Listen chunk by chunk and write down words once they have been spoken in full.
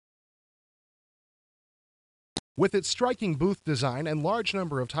With its striking booth design and large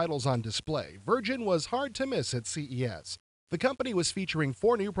number of titles on display, Virgin was hard to miss at CES. The company was featuring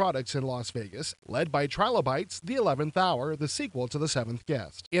 4 new products in Las Vegas, led by Trilobyte's The 11th Hour, the sequel to The Seventh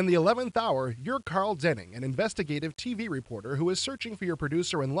Guest. In The 11th Hour, you're Carl Denning, an investigative TV reporter who is searching for your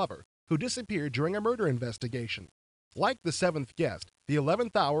producer and lover, who disappeared during a murder investigation. Like The Seventh Guest, The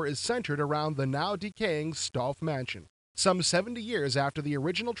 11th Hour is centered around the now decaying Stolf Mansion, some 70 years after the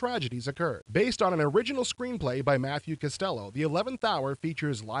original tragedies occurred. Based on an original screenplay by Matthew Costello, The 11th Hour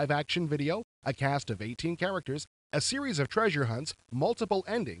features live-action video, a cast of 18 characters, a series of treasure hunts, multiple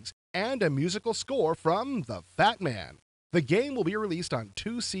endings, and a musical score from The Fat Man. The game will be released on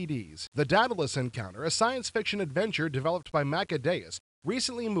 2 CDs. The Daedalus Encounter, a science fiction adventure developed by Maccadeus,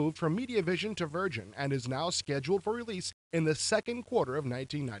 recently moved from Mediavision to Virgin and is now scheduled for release in the second quarter of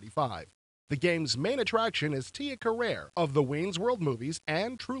 1995. The game's main attraction is Tia Carrere of the Wayne's World movies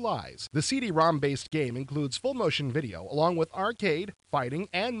and True Lies. The CD-ROM-based game includes full-motion video along with arcade, fighting,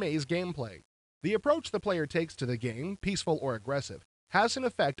 and maze gameplay. The approach the player takes to the game, peaceful or aggressive, has an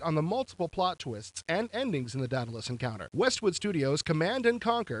effect on the multiple plot twists and endings in the Daedalus Encounter. Westwood Studios' Command &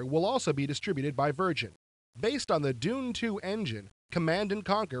 Conquer will also be distributed by Virgin. Based on the Dune 2 engine, Command &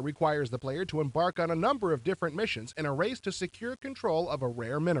 Conquer requires the player to embark on a number of different missions in a race to secure control of a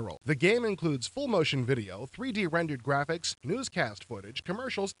rare mineral. The game includes full-motion video, 3D rendered graphics, newscast footage,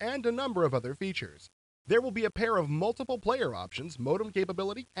 commercials, and a number of other features. There will be a pair of multiple player options, modem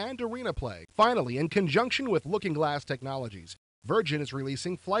capability, and arena play. Finally, in conjunction with Looking Glass Technologies, Virgin is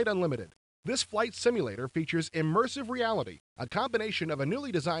releasing Flight Unlimited. This flight simulator features immersive reality, a combination of a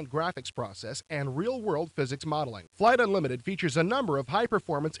newly designed graphics process and real-world physics modeling. Flight Unlimited features a number of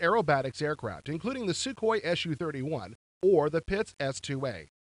high-performance aerobatics aircraft, including the Sukhoi Su-31 or the Pitts S-2A.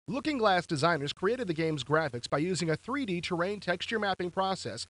 Looking Glass designers created the game's graphics by using a 3D terrain texture mapping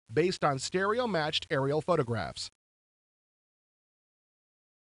process based on stereo-matched aerial photographs.